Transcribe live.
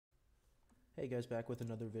Hey guys, back with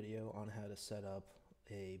another video on how to set up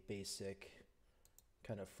a basic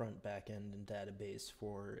kind of front, back end, and database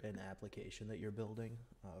for an application that you're building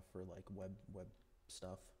for like web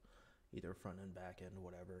stuff, either front end, back end,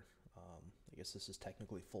 whatever. I guess this is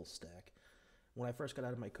technically full stack. When I first got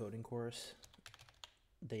out of my coding course,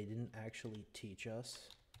 they didn't actually teach us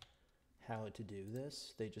how to do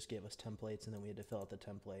this. They just gave us templates and then we had to fill out the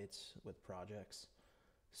templates with projects.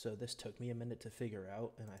 So this took me a minute to figure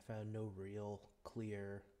out, and I found no real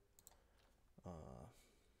clear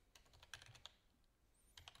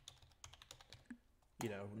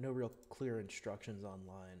no real clear instructions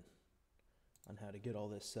online on how to get all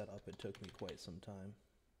this set up. It took me quite some time.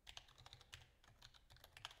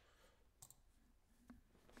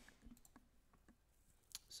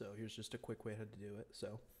 So here's just a quick way how to do it.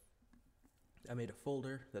 So I made a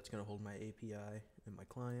folder that's going to hold my API and my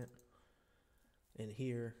client. In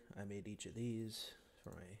here, I made each of these for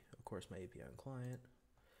of course, my API and client.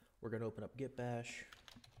 We're going to open up Git Bash,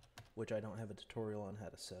 which I don't have a tutorial on how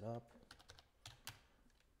to set up,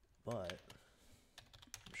 but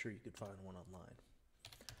I'm sure you could find one online.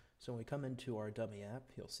 So when we come into our dummy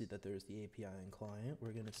app, you'll see that there's the API and client.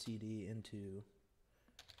 We're going to cd into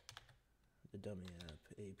the dummy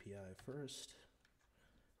app API first.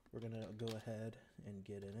 We're going to go ahead and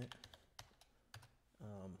get in it.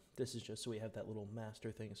 This is just so we have that little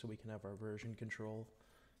master thing so we can have our version control,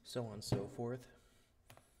 so on and so forth.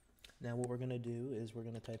 Now what we're going to do is we're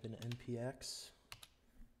going to type in npx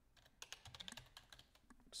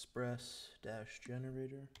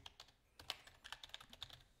express-generator.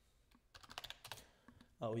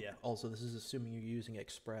 Oh yeah, also this is assuming you're using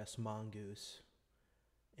Express, Mongoose,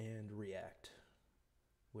 and React,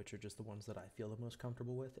 which are just the ones that I feel the most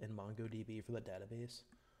comfortable with, and MongoDB for the database.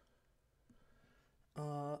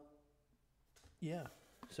 Yeah,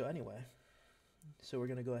 so anyway, so we're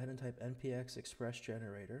going to go ahead and type npx express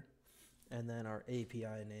generator and then our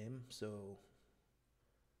API name. So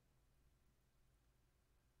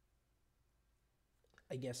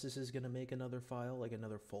I guess this is going to make another file, like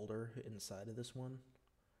another folder inside of this one.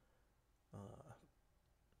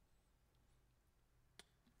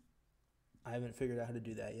 I haven't figured out how to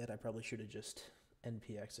do that yet. I probably should have just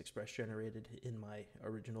npx express generated in my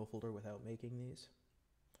original folder without making these.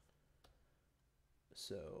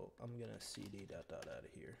 So I'm going to cd ... out of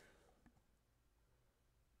here.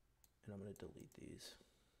 And I'm going to delete these.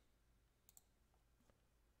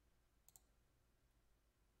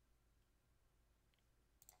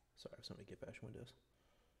 Sorry, I have so many Git Bash windows.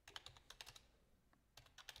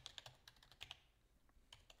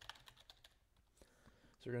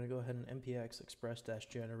 So we're going to go ahead and npx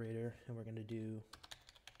express-generator, and we're going to do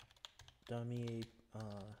dummy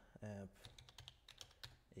app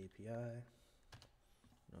API.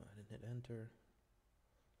 Go ahead and hit enter.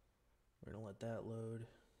 We're going to let that load.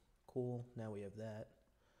 Cool, now we have that.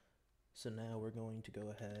 So now we're going to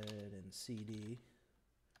go ahead and cd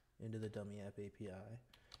into the dummy app API,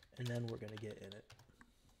 and then we're going to get in it.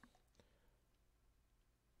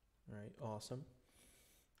 All right, awesome.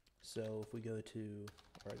 So if we go to,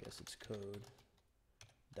 or I guess it's code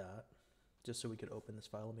dot, just so we could open this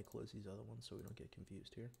file, let me close these other ones so we don't get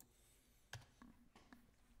confused here.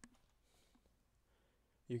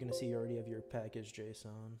 You're going to see you already have your package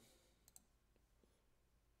JSON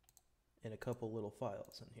and a couple little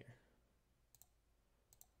files in here.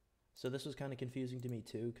 So this was kind of confusing to me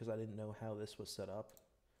too, because I didn't know how this was set up.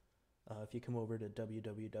 If you come over to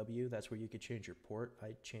www, that's where you could change your port.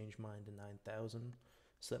 I changed mine to 9000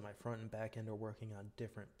 so that my front and back end are working on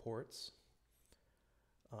different ports.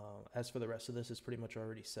 As for the rest of this, it's pretty much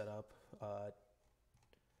already set up.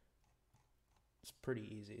 It's pretty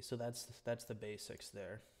easy. So that's the basics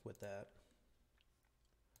there with that.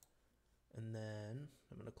 And then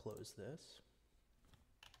I'm going to close this.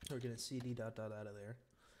 We're going to cd ... out of there.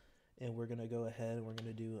 And we're going to go ahead and we're going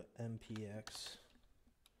to do npx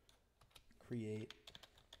create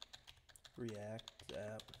react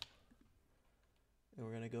app. And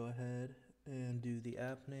we're going to go ahead and do the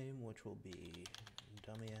app name, which will be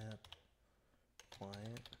dummy app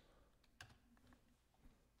client.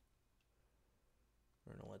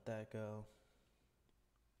 We're going to let that go.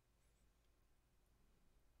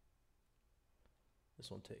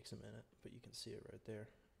 This one takes a minute, but you can see it right there.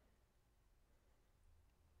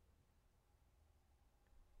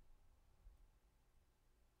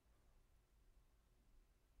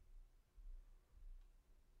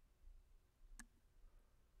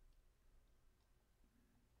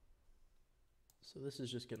 So this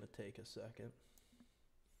is just going to take a second.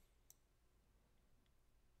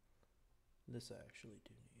 This I actually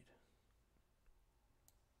do need.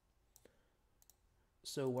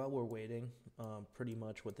 So while we're waiting, pretty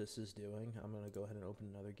much what this is doing, I'm going to go ahead and open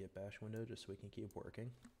another Git bash window just so we can keep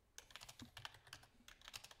working.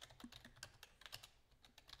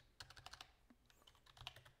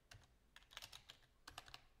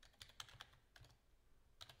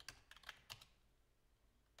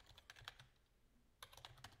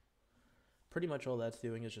 Pretty much all that's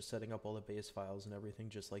doing is just setting up all the base files and everything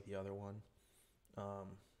just like the other one.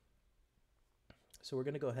 So we're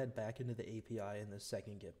going to go ahead back into the API in the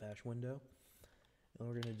second Git bash window. And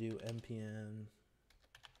we're going to do npm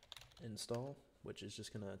install, which is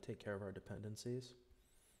just going to take care of our dependencies.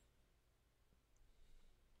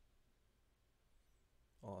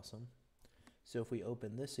 Awesome. So if we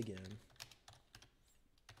open this again,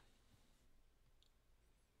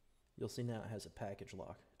 you'll see now it has a package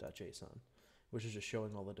lock.json, which is just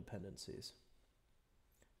showing all the dependencies.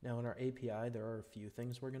 Now in our API, there are a few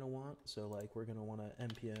things we're going to want. So like we're going to want to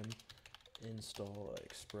npm install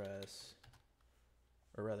express,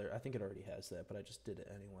 or rather, I think it already has that, but I just did it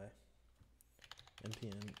anyway.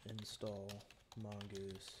 npm install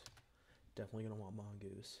Mongoose. Definitely going to want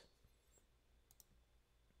Mongoose.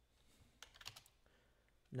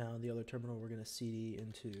 Now in the other terminal, we're going to cd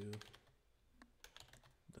into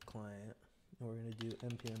the client, and we're going to do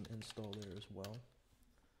npm install there as well.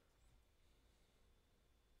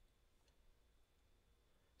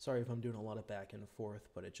 Sorry if I'm doing a lot of back and forth,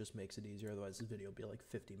 but it just makes it easier. Otherwise, this video will be like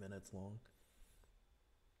 50 minutes long.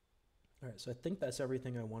 All right, so I think that's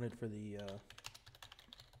everything I wanted for the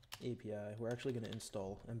API. We're actually going to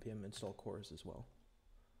install npm install cores as well.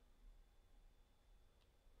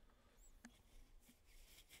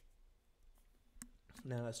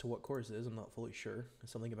 Now, as to what cores is, I'm not fully sure.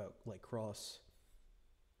 It's something about like cross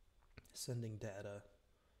sending data.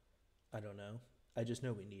 I don't know. I just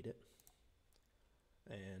know we need it.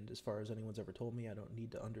 And as far as anyone's ever told me, I don't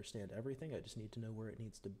need to understand everything. I just need to know where it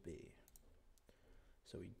needs to be.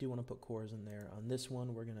 So we do want to put cores in there. On this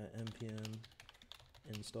one, we're going to npm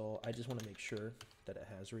install. I just want to make sure that it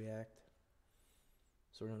has React.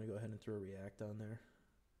 So we're going to go ahead and throw React on there.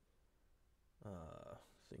 I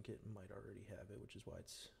think it might already have it, which is why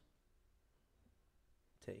it's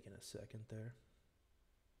taking a second there.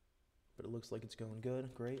 But it looks like it's going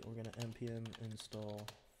good. Great. We're going to npm install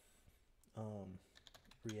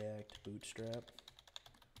React Bootstrap.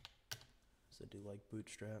 So do like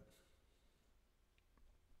Bootstrap.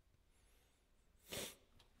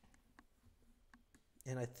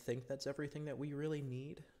 And I think that's everything that we really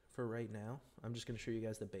need for right now. I'm just going to show you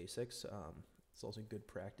guys the basics. It's also good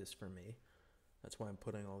practice for me. That's why I'm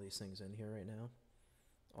putting all these things in here right now.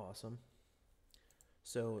 Awesome.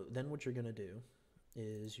 So then what you're going to do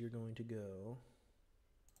is you're going to go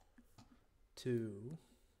to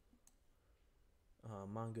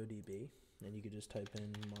MongoDB, and you could just type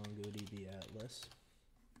in MongoDB Atlas.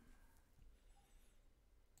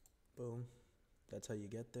 Boom. That's how you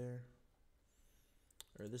get there.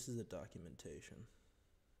 Or this is the documentation.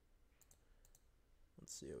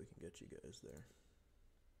 Let's see how we can get you guys there.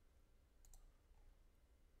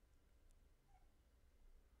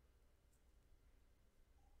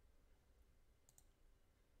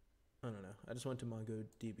 I don't know. I just went to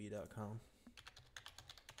mongodb.com.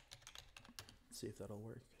 See if that'll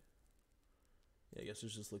work. Yeah, I guess it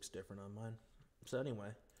just looks different on mine. So anyway,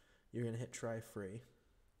 you're going to hit try free.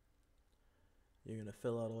 You're going to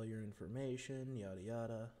fill out all your information, yada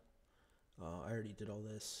yada. I already did all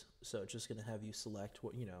this, so it's just going to have you select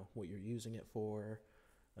what you're using it for,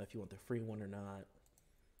 if you want the free one or not.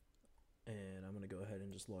 And I'm going to go ahead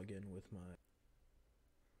and just log in with my.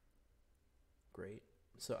 Great.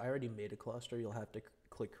 So I already made a cluster. You'll have to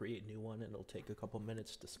click create new one, and it'll take a couple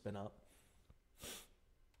minutes to spin up.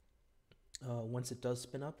 Once it does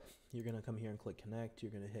spin up, you're going to come here and click connect.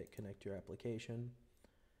 You're going to hit connect your application,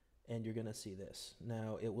 and you're going to see this.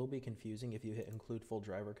 Now, it will be confusing if you hit include full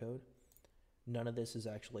driver code. None of this is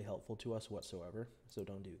actually helpful to us whatsoever, so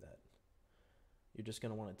don't do that. You're just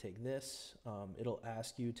going to want to take this. It'll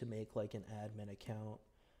ask you to make like an admin account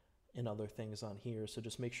and other things on here, so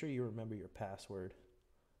just make sure you remember your password.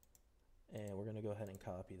 And we're going to go ahead and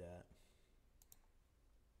copy that.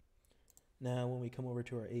 Now, when we come over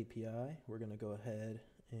to our API, we're going to go ahead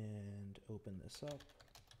and open this up.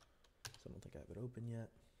 So I don't think I have it open yet.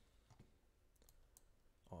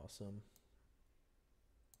 Awesome.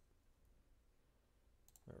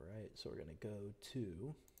 All right, so we're going to go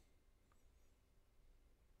to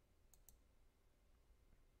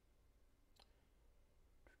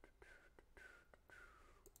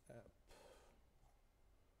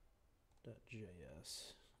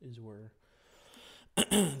app.js is where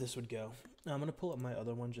this would go. Now I'm going to pull up my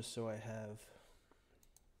other one just so I have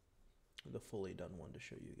the fully done one to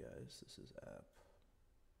show you guys. This is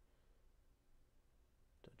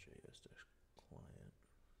app.js-client.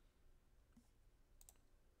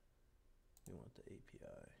 We want the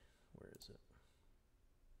API. Where is it?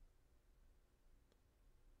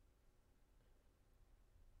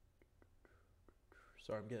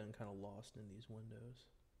 Sorry, I'm getting kind of lost in these windows.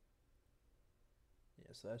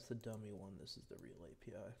 Yeah, so that's the dummy one. This is the real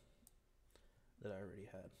API that I already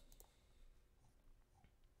had.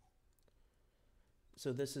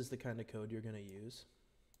 So this is the kind of code you're going to use.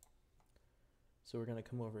 So we're going to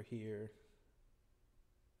come over here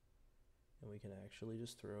and we can actually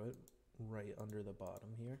just throw it right under the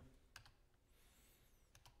bottom here.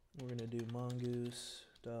 We're going to do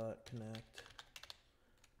mongoose.connect.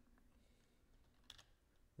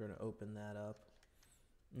 We're going to open that up.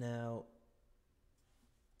 Now,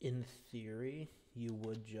 in theory, you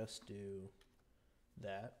would just do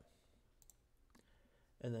that.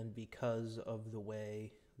 And then because of the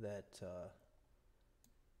way that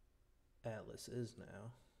Atlas is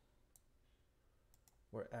now,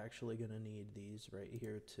 we're actually going to need these right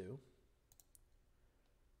here too,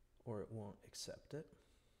 or it won't accept it.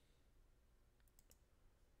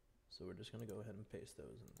 So we're just going to go ahead and paste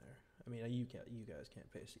those in there. I mean, you guys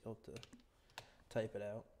can't paste it. You'll have to type it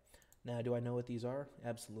out. Now, do I know what these are?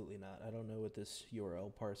 Absolutely not. I don't know what this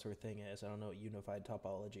URL parser thing is. I don't know what unified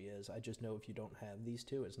topology is. I just know if you don't have these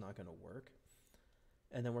two, it's not going to work.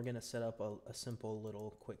 And then we're going to set up a simple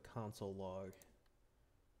little quick console log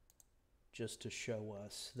just to show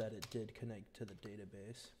us that it did connect to the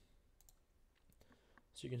database.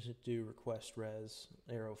 So you can just do request res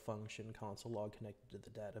arrow function console log connected to the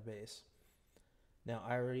database. Now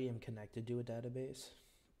I already am connected to a database.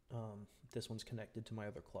 This one's connected to my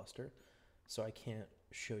other cluster, so I can't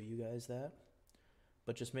show you guys that.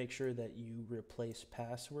 But just make sure that you replace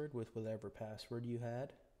password with whatever password you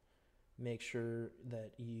had. Make sure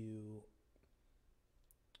that you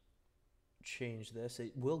change this.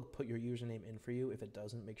 It will put your username in for you. If it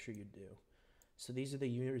doesn't, make sure you do. So these are the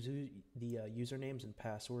usernames and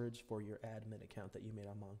passwords for your admin account that you made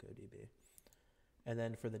on MongoDB. And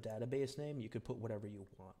then for the database name, you could put whatever you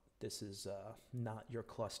want. This is not your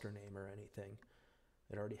cluster name or anything.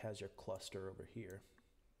 It already has your cluster over here.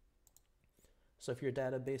 So if your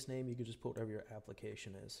database name, you could just put whatever your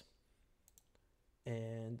application is.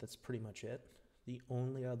 And that's pretty much it. The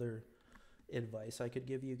only other advice I could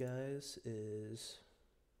give you guys is,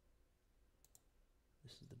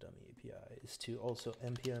 this is the dummy API, is to also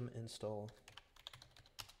npm install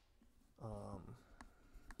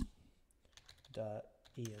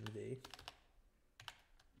 .env.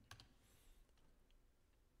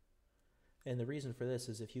 And the reason for this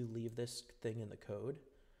is if you leave this thing in the code,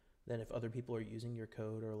 then if other people are using your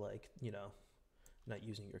code, or like, you know, not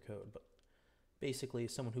using your code, but basically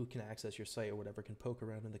someone who can access your site or whatever can poke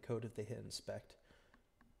around in the code if they hit inspect,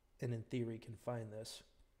 and in theory can find this.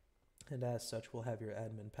 And as such, we'll have your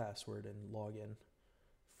admin password and login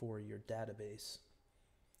for your database.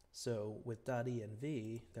 So with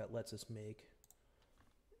 .env, that lets us make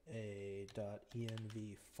a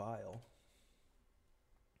 .env file.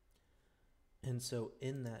 And so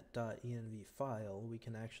in that .env file, we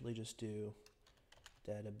can actually just do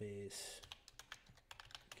database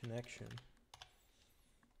connection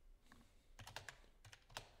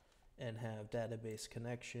and have database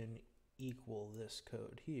connection equal this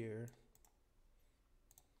code here.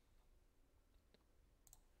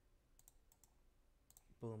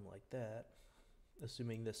 Boom, like that,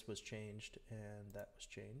 assuming this was changed and that was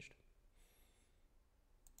changed.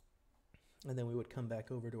 And then we would come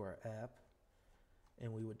back over to our app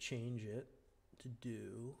and we would change it to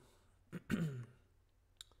do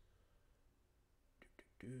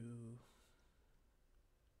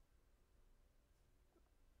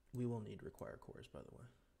we will need require cores, by the way.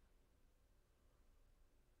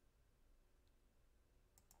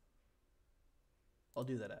 I'll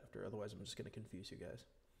do that after, otherwise I'm just going to confuse you guys.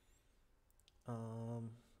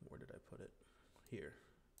 Where did I put it? Here.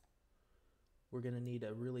 We're going to need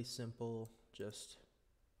a really simple, just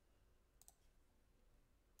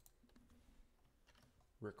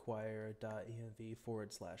require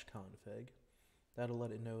 .env/config. That'll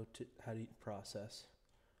let it know how to process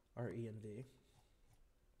our env.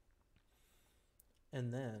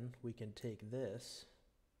 And then we can take this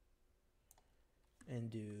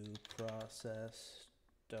and do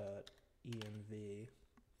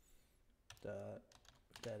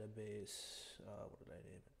process.env.database, what did I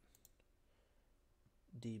name it?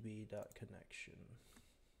 db.connection.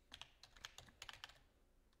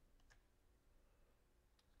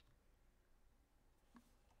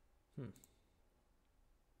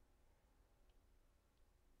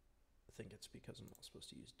 I think it's because I'm not supposed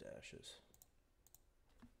to use dashes.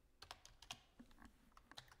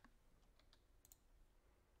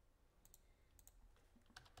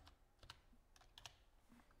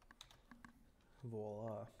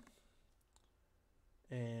 Voila.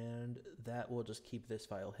 And that will just keep this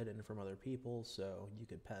file hidden from other people, so you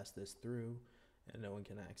could pass this through and no one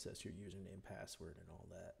can access your username, password, and all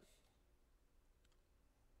that.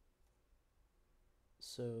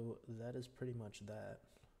 So that is pretty much that.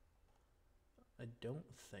 I don't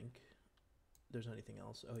think there's anything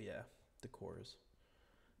else. Oh yeah, the cores.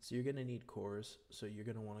 So you're gonna need cores, so you're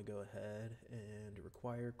gonna wanna go ahead and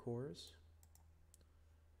require cores.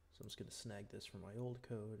 So I'm just gonna snag this from my old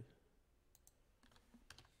code.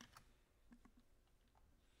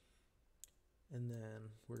 And then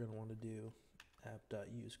we're gonna wanna do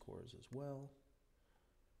app.useCores as well.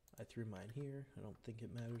 I threw mine here. I don't think it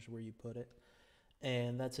matters where you put it.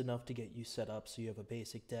 And that's enough to get you set up so you have a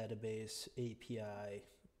basic database, API,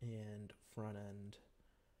 and front end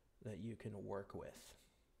that you can work with.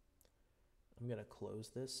 I'm gonna close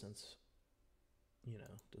this since, you know,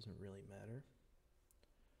 it doesn't really matter.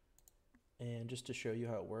 And just to show you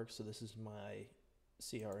how it works, so this is my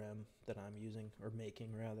CRM that I'm using, or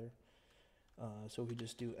making rather. So we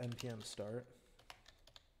just do npm start.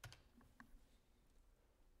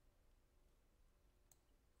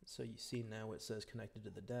 So you see now it says connected to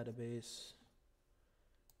the database,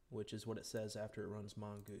 which is what it says after it runs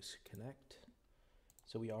Mongoose connect.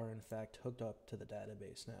 So we are in fact hooked up to the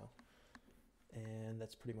database now. And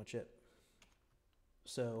that's pretty much it.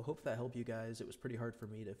 So hope that helped you guys. It was pretty hard for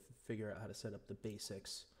me to figure out how to set up the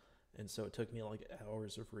basics. And so it took me like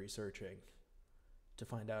hours of researching to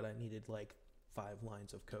find out I needed like 5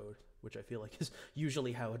 lines of code, which I feel like is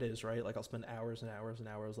usually how it is, right? Like I'll spend hours and hours and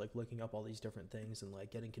hours like looking up all these different things and like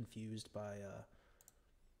getting confused by,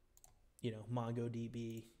 you know,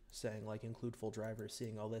 MongoDB saying like include full drivers,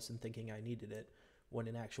 seeing all this and thinking I needed it, when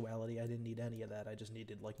in actuality I didn't need any of that. I just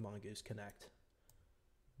needed like Mongoose connect,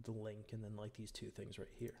 the link, and then like these 2 things right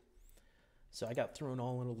here. So I got thrown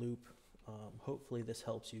all in a loop. Hopefully this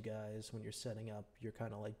helps you guys when you're setting up your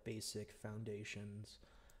kind of like basic foundations.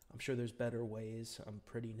 I'm sure there's better ways. I'm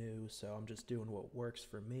pretty new, so I'm just doing what works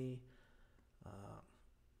for me.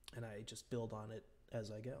 And I just build on it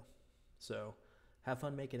as I go. So have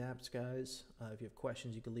fun making apps, guys. If you have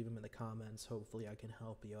questions, you can leave them in the comments. Hopefully I can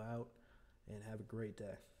help you out, and have a great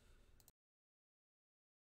day.